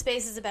Pigs in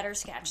Space is a better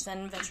sketch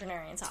than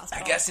Veterinarians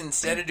Hospital. I guess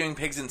instead of doing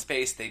Pigs in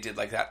Space, they did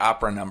like that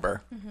opera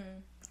number.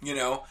 You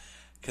know?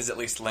 Because at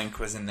least Link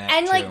was in that,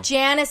 And too. like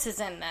Janice is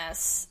in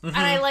this, and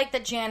I like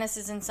that Janice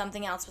is in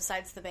something else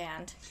besides the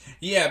band.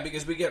 Yeah,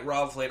 because we get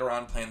Rolf later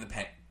on playing the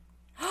pen.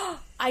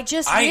 I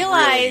just I really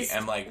realized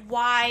am like,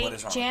 why what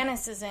is wrong with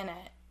Janice is in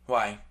it.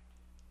 Why?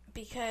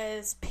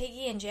 Because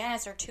Piggy and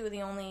Janice are two of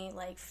the only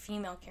like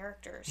female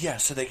characters. Yeah,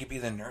 so they could be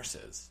the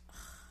nurses.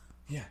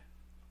 Yeah.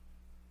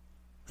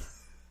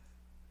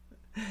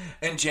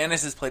 And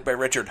Janice is played by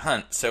Richard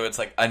Hunt, so it's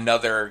like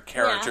another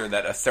character Yeah.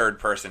 that a third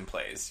person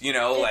plays. You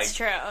know, It's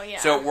true, yeah.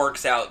 So it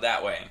works out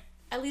that way.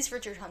 At least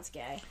Richard Hunt's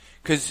gay.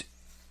 Because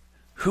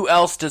who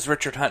else does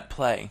Richard Hunt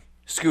play?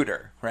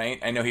 Scooter, right?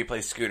 I know he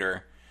plays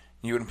Scooter.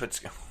 You wouldn't put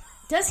Scooter.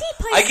 Does he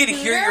play I could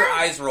Scooter? hear your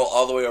eyes roll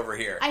all the way over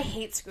here. I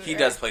hate Scooter. He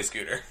does play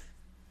Scooter.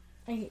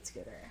 I hate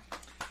Scooter.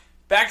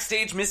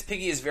 Backstage, Miss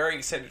Piggy is very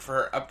excited for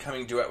her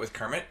upcoming duet with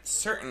Kermit,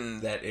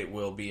 certain that it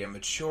will be a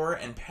mature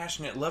and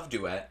passionate love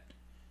duet.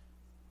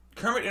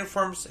 Kermit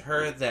informs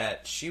her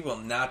that she will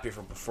not be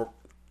before.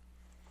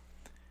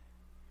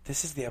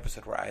 This is the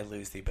episode where I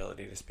lose the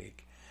ability to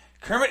speak.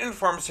 Kermit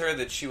informs her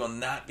that she will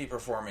not be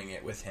performing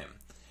it with him,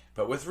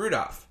 but with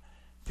Rudolph.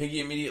 Piggy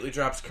immediately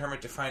drops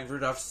Kermit to find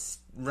Rudolph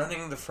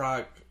running the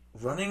frog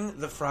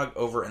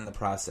over in the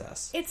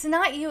process. It's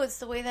not you, it's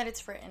the way that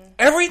it's written.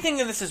 Everything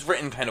in this is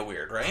written kind of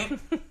weird, right?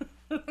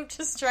 I'm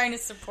just trying to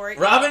support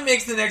you. Robin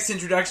makes the next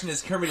introduction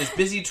as Kermit is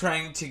busy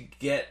trying to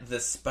get the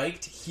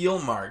spiked heel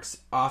marks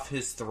off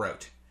his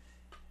throat.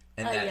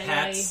 And that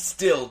hat's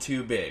still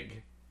too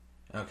big.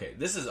 Okay,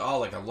 this is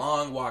all like a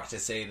long walk to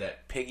say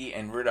that Piggy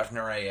and Rudolph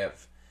Nureyev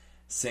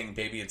sing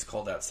Baby It's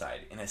Cold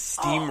Outside in a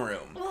steam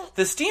room.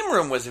 The steam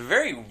room was a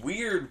very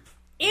weird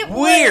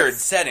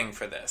setting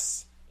for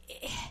this.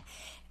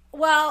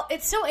 Well,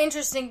 it's so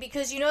interesting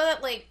because you know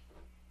that, like,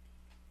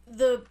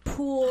 the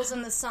pools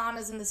and the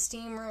saunas and the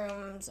steam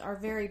rooms are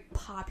very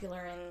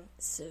popular in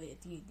Soviet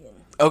Union.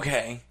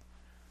 Okay.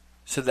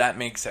 So that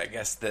makes, I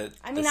guess, the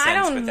I mean, the I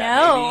sense don't with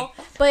know, that,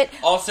 maybe. but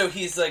Also,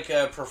 he's like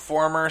a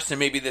performer, so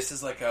maybe this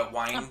is like a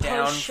wind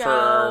down post-show.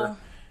 for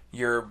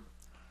your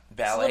it's a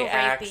ballet little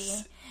acts.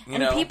 rapey. You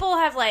And know? people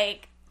have,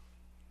 like,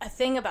 a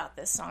thing about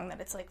this song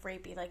that it's, like,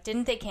 rapey. Like,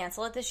 didn't they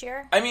cancel it this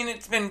year? I mean,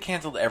 it's been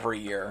canceled every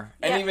year.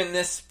 And Yeah. even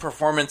this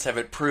performance of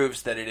it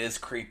proves that it is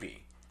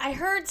creepy. I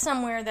heard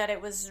somewhere that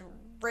it was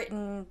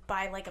written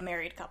by, like, a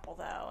married couple,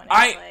 though. And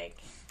I- it's like...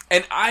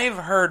 And I've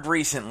heard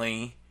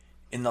recently,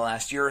 in the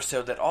last year or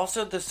so, that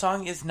also the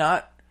song is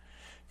not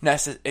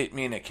I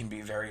mean, it can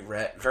be very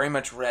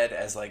much read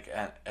as like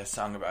a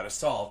song about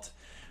assault,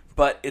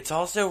 but it's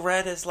also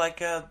read as like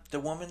the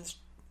woman's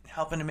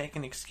helping to make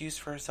an excuse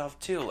for herself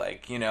too.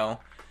 Like, you know,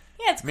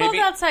 Yeah, it's cold maybe-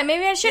 outside.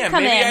 Maybe I should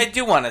come maybe in. I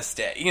do want to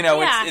stay. You know,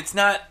 Yeah. it's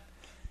not.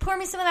 Pour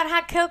me some of that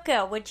hot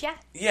cocoa, would ya?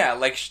 Yeah,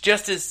 like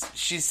just as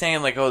she's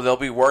saying, like, oh, they'll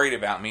be worried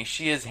about me.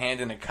 She is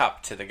handing a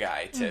cup to the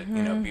guy to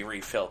you know be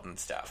refilled and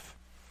stuff.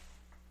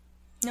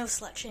 No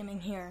slut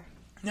shaming here.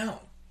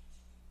 No.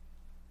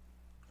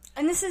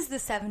 And this is the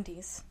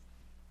 70s.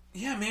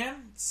 Yeah,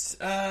 man. It's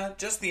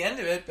just the end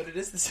of it, but it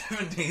is the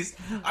 70s.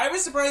 I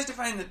was surprised to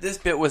find that this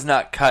bit was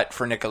not cut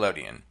for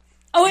Nickelodeon.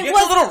 Oh, It it gets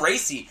was. a little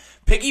racy.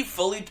 Piggy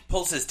fully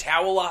pulls his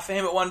towel off of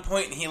him at one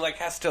point, and he like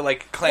has to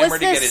like clamber Was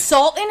to the get his.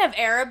 Sultan of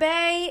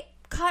Araby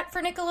cut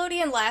for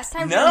Nickelodeon last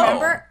time? Do you No.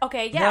 remember?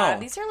 Okay, yeah. No.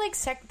 These are like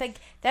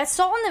that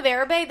Sultan of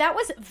Araby. That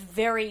was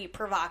very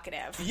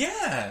provocative.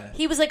 Yeah.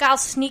 He was like, "I'll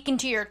sneak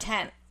into your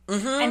tent,"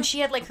 and she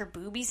had like her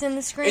boobies in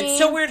the screen. It's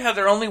so weird how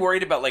they're only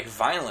worried about like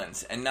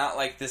violence and not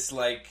like this.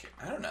 Like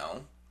I don't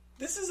know.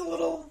 This is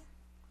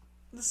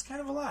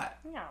kind of a lot.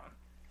 Yeah.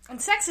 And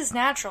sex is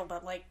natural,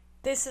 but like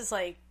this is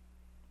like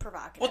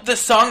provocative. Well, the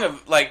song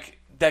of like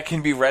that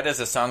can be read as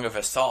a song of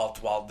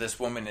assault while this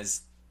woman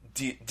is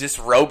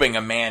disrobing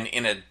a man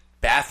in a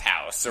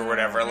bathhouse or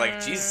whatever.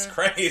 Like Jesus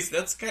Christ,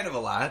 that's kind of a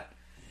lot.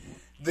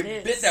 The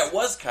It bit is. that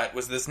was cut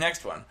was this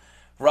next one.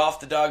 Rolf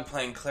the dog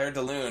playing Claire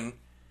de Lune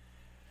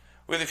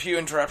with a few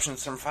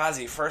interruptions from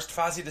Fozzie. First,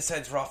 Fozzie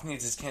decides Rolf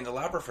needs his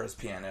candelabra for his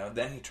piano.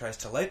 Then he tries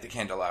to light the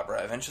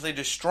candelabra, eventually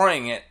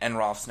destroying it and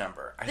Rolf's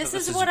number. I this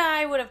thought is what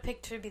I would have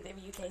picked to be the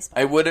UK spot.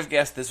 I would have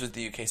guessed this was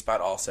the UK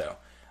spot also.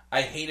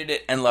 I hated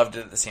it and loved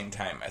it at the same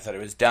time. I thought it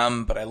was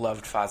dumb, but I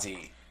loved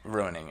Fozzie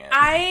ruining it.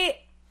 I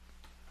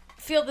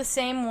feel the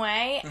same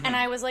way, Mm-hmm. and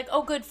I was like,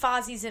 "Oh, good,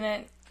 Fozzie's in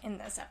it." in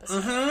this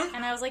episode.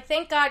 And I was like,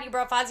 thank God you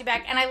brought Fozzie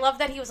back. And I love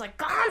that he was like,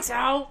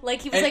 Gonzo!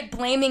 Like, he was like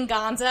blaming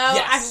Gonzo.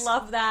 Yes. I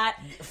love that.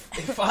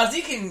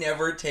 Fozzie can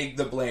never take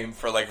the blame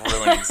For, like,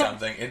 ruining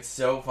something. It's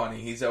so funny.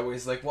 He's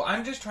always like, well,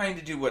 I'm just trying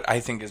to do what I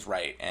think is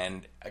right.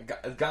 And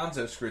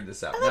Gonzo screwed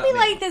this up. Let me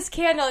light this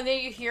candle. And then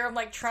you hear him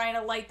like trying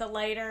to light the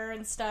lighter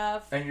and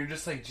stuff. And you're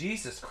just like,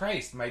 Jesus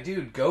Christ, my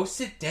dude, go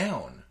sit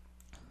down.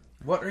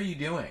 What are you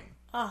doing?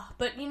 Oh,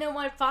 but you know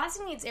what?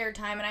 Fozzie needs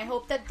airtime, and I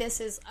hope that this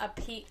is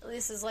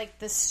this is like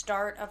the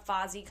start of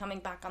Fozzie coming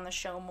back on the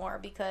show more,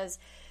 because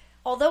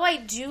although I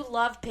do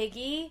love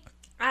Piggy,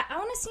 I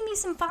want to see me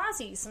some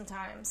Fozzie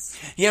sometimes.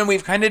 Yeah, and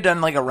we've kind of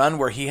done like a run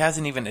where he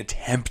hasn't even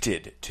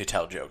attempted to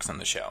tell jokes on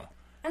the show.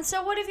 And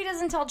so what if he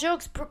doesn't tell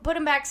jokes? Put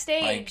him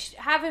backstage.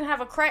 Have him have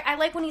a I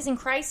like when he's in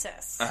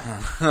crisis.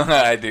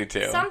 I do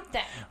too.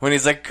 Something. When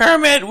he's like,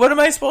 Kermit, what am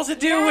I supposed to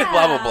do with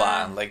blah, blah,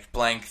 Yeah. blah? Like,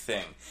 blank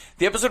thing.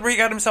 The episode where he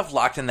got himself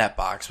locked in that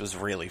box was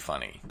really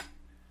funny.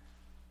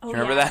 Oh, You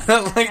remember yeah.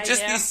 that? Like, I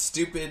just do. These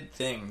stupid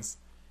things.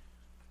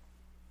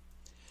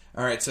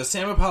 Alright, so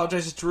Sam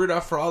apologizes to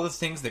Rudolph for all the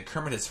things that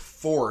Kermit has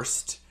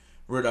forced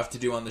Rudolph to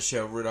do on the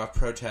show. Rudolph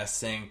protests,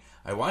 saying,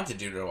 I want to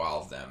do to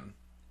all of them.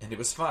 And it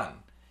was fun.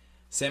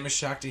 Sam is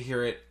shocked to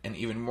hear it, and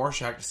even more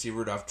shocked to see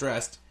Rudolph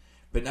dressed,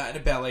 but not in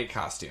a ballet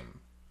costume,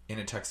 in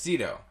a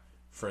tuxedo,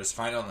 for his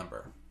final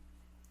number.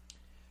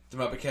 The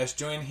Muppet Cast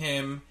join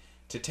him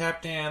to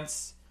tap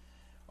dance,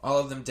 all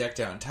of them decked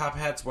out in top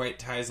hats, white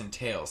ties, and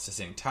tails, to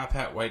sing Top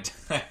Hat, White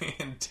Tie,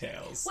 and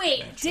Tails. Wait,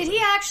 naturally. did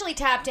he actually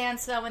tap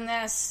dance, though, in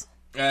this?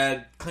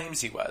 Claims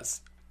he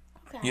was.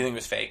 Okay. You think it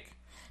was fake?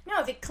 No,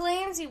 if it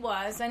claims he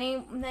was, then he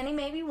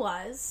maybe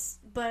was.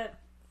 But,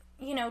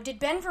 you know, did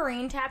Ben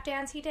Vereen tap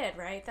dance? He did,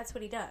 right? That's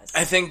what he does.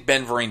 I think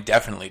Ben Vereen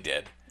definitely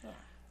did. Yeah.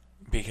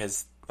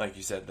 Because, like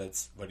you said,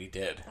 that's what he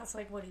did. That's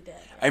like what he did.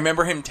 I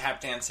remember him tap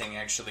dancing,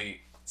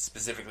 actually,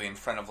 specifically in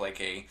front of, like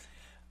a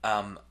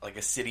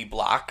city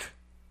block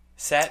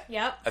set.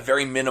 Yep. A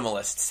very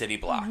minimalist city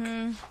block.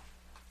 Mm-hmm.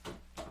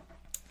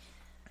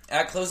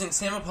 At closing,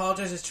 Sam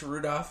apologizes to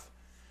Rudolph.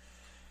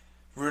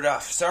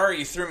 Rudolph, sorry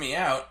you threw me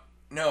out.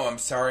 No, I'm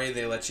sorry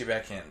they let you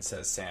back in,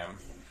 says Sam.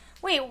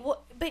 Wait,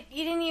 but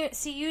you didn't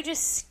see.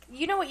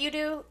 You know what you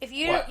do if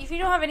you What? don't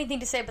have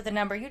anything to say about the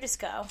number, you just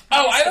go.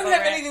 Oh, You I just don't go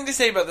have over it. anything to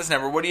say about this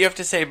number. What do you have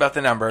to say about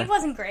the number? It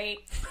wasn't great.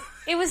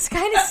 It was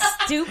kind of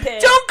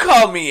stupid. Don't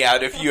call me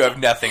out if you have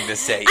nothing to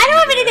say. I don't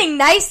have either. anything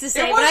nice to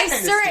say, was but I kinda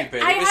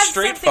stupid. I It was have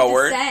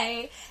straightforward. something to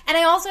say, and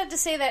I also have to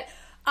say that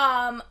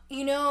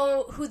you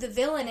know who the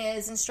villain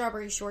is in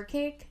Strawberry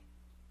Shortcake?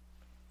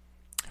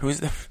 Who's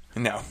the...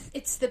 No.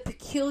 It's the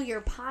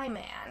Peculiar Pie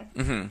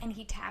Man, and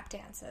he tap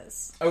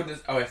dances, Oh,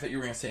 I thought you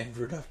were going to say and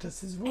Rudolph does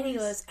his voice. and he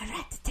goes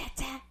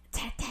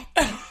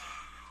 "Rat-tat-tat-tat-tat-tat."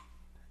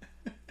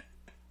 You're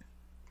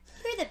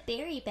the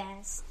very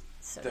best.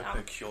 So The no.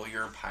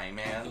 Peculiar Pie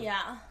Man?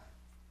 Yeah.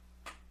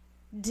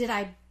 Did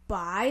I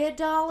buy a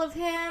doll of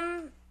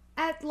him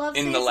at Love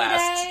In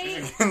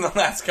Days the today?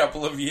 last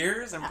couple of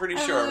years, I'm pretty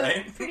sure,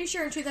 right? Pretty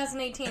sure in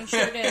 2018,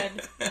 sure did.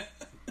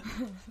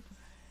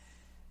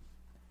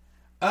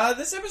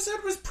 This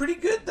episode was pretty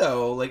good,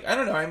 though. Like, I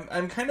don't know,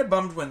 I'm kind of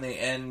bummed when they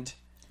end.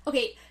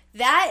 Okay,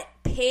 that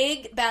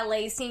pig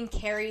ballet scene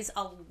carries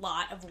a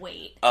lot of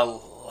weight. A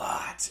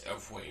lot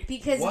of weight.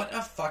 Because What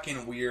a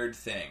fucking weird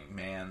thing,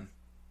 man.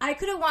 I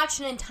could have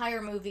watched an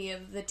entire movie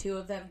of the two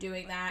of them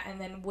doing that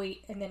and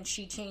then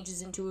she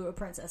changes into a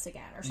princess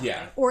again or something.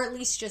 Yeah. Or at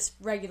least just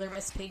regular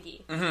Miss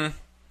Piggy.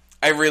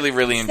 I really,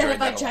 really Instead enjoyed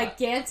of a that a lot.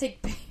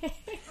 gigantic pig.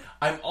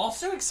 I'm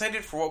also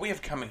excited for what we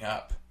have coming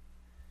up.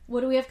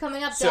 What do we have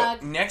coming up, So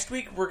Doug? next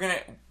week we're gonna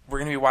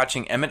be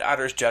watching Emmett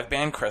Otter's Jug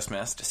Band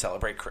Christmas to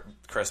celebrate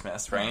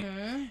Christmas, right?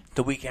 Mm-hmm.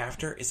 The week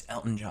after is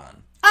Elton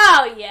John.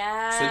 Oh,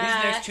 yeah. So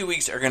these next 2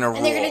 weeks are gonna rule.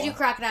 And they're going to do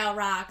Crocodile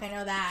Rock. I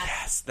know that.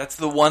 Yes, that's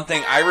the one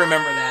thing I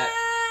remember that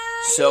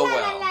so La,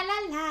 well. La, la, la,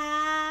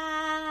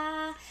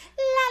 la.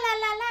 La, la,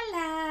 la, la,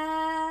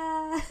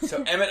 la.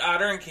 So Emmett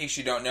Otter, in case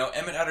you don't know,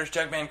 Emmett Otter's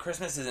Jug Band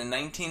Christmas is a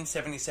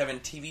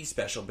 1977 TV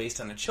special based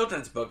on a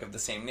children's book of the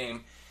same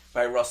name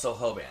by Russell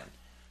Hoban.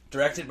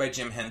 Directed by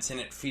Jim Henson,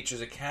 it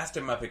features a cast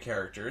of Muppet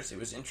characters. It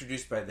was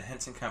introduced by the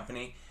Henson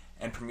Company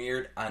and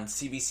premiered on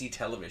CBC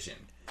television.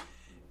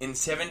 In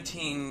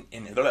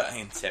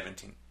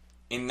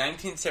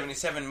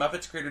 1977,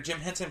 Muppets creator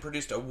Jim Henson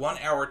produced a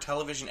 1-hour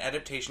television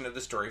adaptation of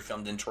the story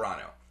filmed in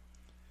Toronto.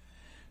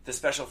 The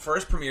special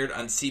first premiered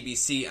on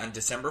CBC on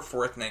December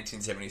 4th,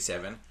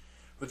 1977,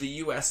 with a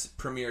U.S.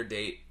 premiere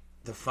date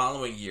the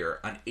following year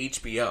on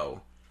HBO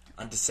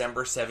on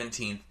December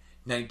 17th,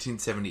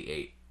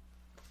 1978.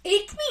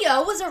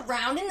 HBO was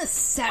around in the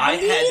 70s? I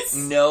had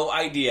no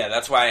idea.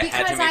 That's why I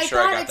had to Because make I sure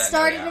I thought got it that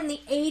started note out. in the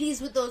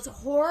 80s with those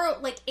horror...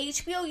 Like,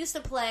 HBO used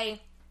to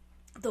play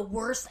the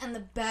worst and the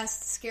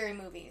best scary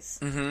movies.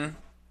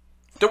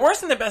 The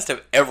worst and the best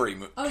of every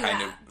Oh,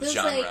 kind yeah. of Those,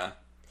 genre.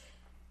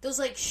 Those,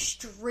 like,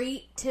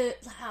 straight to...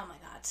 Oh, my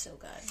God, so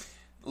good.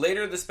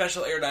 Later, the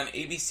special aired on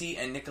ABC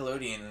and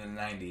Nickelodeon in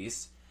the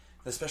 90s.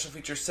 The special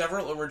features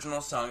several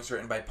original songs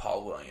written by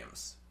Paul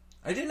Williams.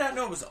 I did not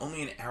know it was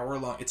only an hour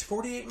long. It's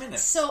 48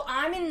 minutes. So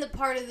I'm in the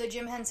part of the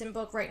Jim Henson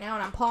book right now,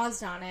 and I'm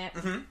paused on it,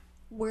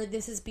 where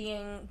this is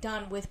being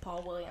done with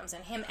Paul Williams,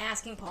 and him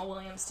asking Paul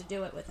Williams to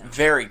do it with him.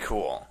 Very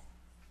cool.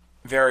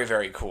 Very,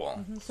 very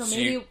cool. So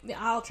maybe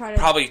I'll try to...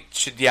 Probably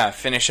should,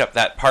 finish up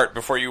that part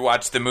before you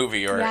watch the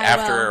movie, or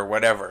after, or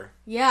whatever.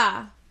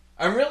 Yeah.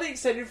 I'm really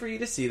excited for you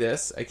to see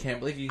this. I can't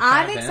believe you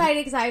I'm haven't. excited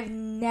because I've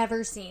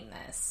never seen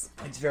this.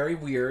 It's very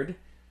weird.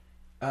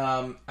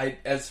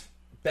 As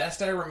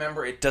best I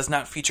remember, It does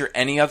not feature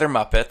any other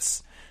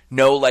Muppets.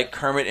 No,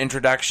 Kermit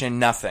introduction,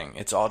 nothing.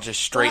 It's all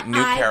just straight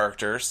new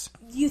characters.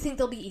 You think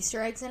there'll be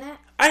Easter eggs in it?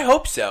 I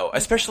hope so.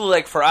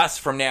 Especially, for us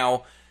from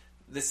now...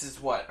 This is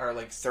our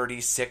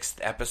 36th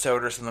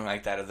episode or something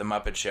like that of The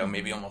Muppet Show,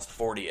 maybe almost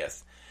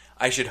 40th.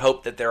 I should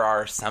hope that there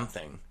are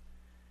something.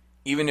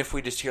 Even if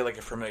we just hear a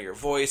familiar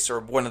voice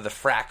or one of the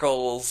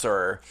Frackles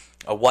or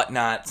a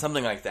whatnot,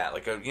 something like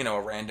that,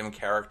 a random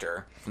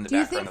character from the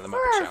background of The Muppet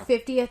Show. Do you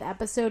think for our 50th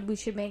episode we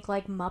should make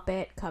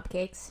Muppet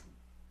cupcakes?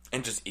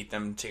 And just eat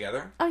them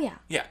together? Oh, yeah.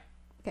 Yeah.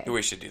 Okay.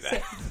 We should do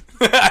that.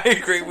 I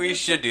agree, we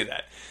should do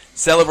that.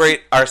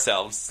 Celebrate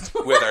ourselves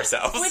with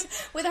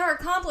ourselves. with our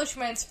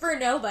accomplishments for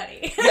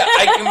nobody. Yeah,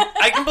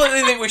 I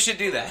completely think we should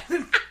do that.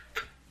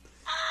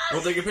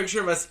 We'll take a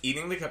picture of us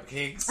eating the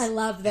cupcakes. I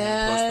love this.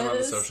 And post them on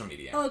the social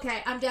media.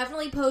 Okay, I'm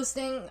definitely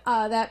posting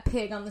that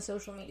pig on the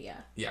social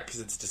media. Yeah, because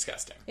it's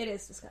disgusting. It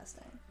is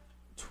disgusting.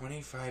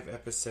 25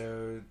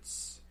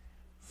 episodes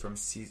from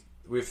season...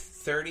 We have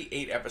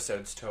 38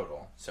 episodes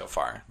total So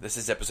far. This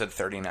is episode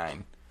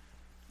 39.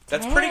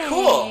 That's Dang. pretty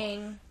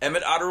cool.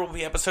 Emmett Otter will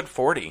be episode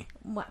 40.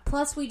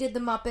 Plus, we did the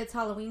Muppets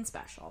Halloween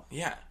special.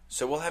 Yeah.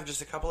 So we'll have just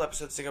a couple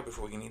episodes to go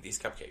before we can eat these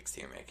cupcakes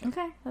that you're making.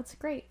 Okay, that's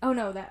great. Oh,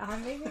 no, that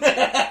I'm making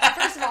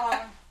First of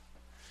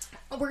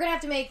all, we're going to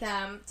have to make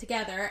them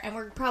together, and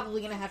we're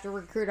probably going to have to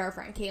recruit our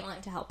friend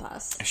Caitlin to help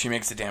us. She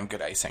makes a damn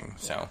good icing.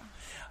 So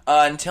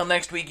until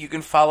next week, you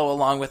can follow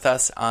along with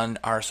us on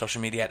our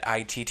social media at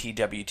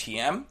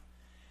ITTWTM.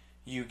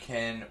 You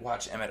can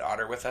watch Emmett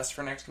Otter with us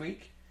for next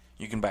week.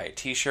 You can buy a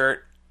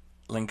t-shirt.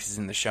 Link is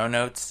in the show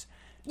notes.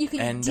 You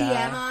can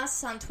DM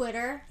us on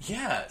Twitter.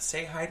 Yeah,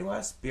 say hi to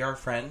us. Be our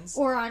friends.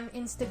 Or on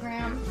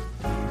Instagram.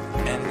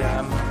 And